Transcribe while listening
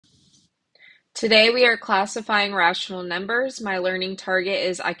Today we are classifying rational numbers. My learning target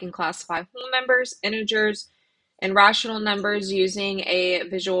is I can classify whole numbers, integers, and rational numbers using a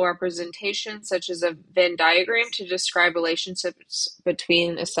visual representation such as a Venn diagram to describe relationships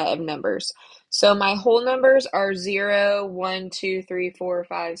between a set of numbers. So my whole numbers are 0, 1, 2, 3, 4,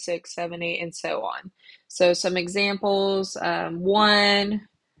 5, 6, 7, 8, and so on. So some examples, 1,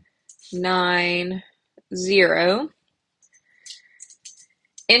 9, 0.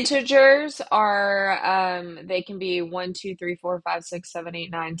 Integers are, they can be 1, 2, 3, 4, 5, 6, 7,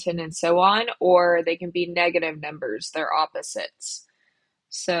 8, 9, 10, and so on, or they can be negative numbers. They're opposites.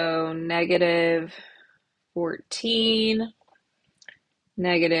 So negative 14,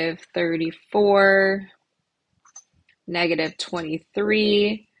 negative 34, negative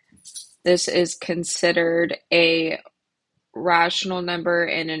 23. This is considered a rational number,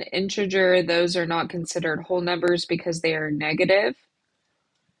 and an integer, those are not considered whole numbers because they are negative.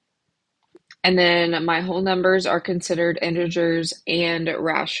 And then my whole numbers are considered integers and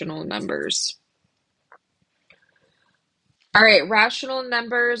rational numbers. All right, rational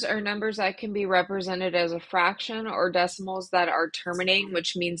numbers are numbers that can be represented as a fraction or decimals that are terminating,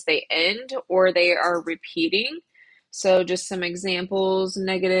 which means they end or they are repeating. So just some examples,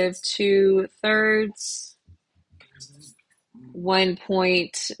 negative 2/3,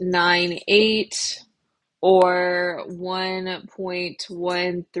 1.98, or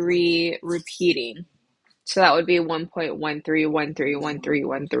 1.13 repeating. So that would be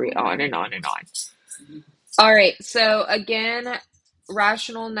 1.13131313, on and on and on. All right, so again,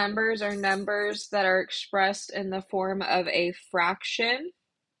 rational numbers are numbers that are expressed in the form of a fraction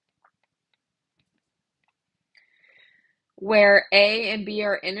where A and B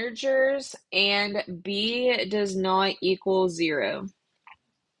are integers and B does not equal 0.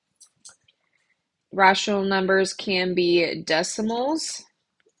 Rational numbers can be decimals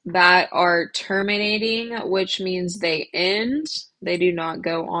that are terminating, which means they end. They do not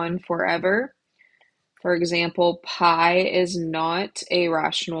go on forever. For example, pi is not a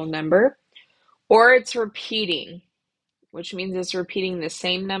rational number. Or it's repeating, which means it's repeating the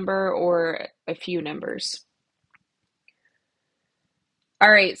same number or a few numbers. All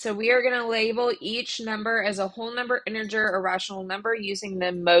right, so we are going to label each number as a whole number, integer, or rational number using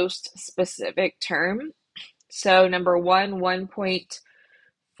the most specific term. So number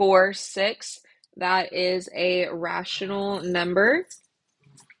 1.46, that is a rational number.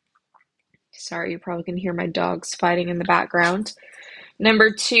 Sorry, you probably can hear my dogs fighting in the background.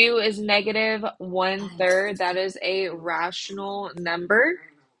 Number 2 is negative 1/3. That is a rational number.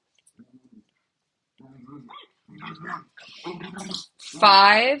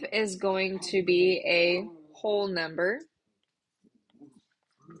 5 is going to be a whole number.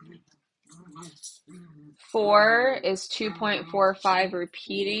 4 is 2.45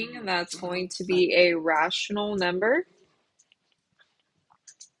 repeating. That's going to be a rational number.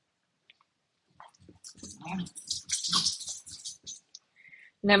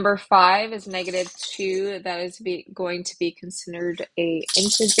 Number 5 is negative 2. That is going to be considered an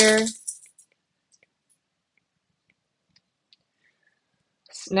integer.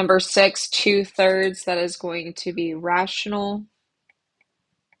 Number 6, 2/3. That is going to be rational.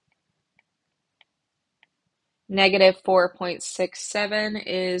 Negative 4.67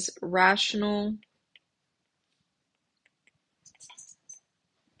 is rational.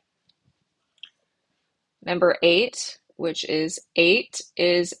 Number 8, which is 8,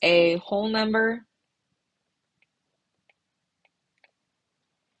 is a whole number.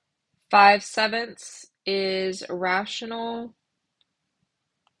 5/7 is rational.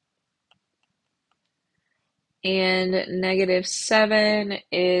 And negative 7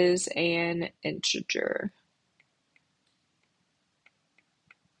 is an integer.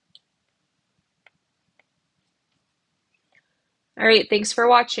 All right, thanks for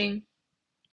watching.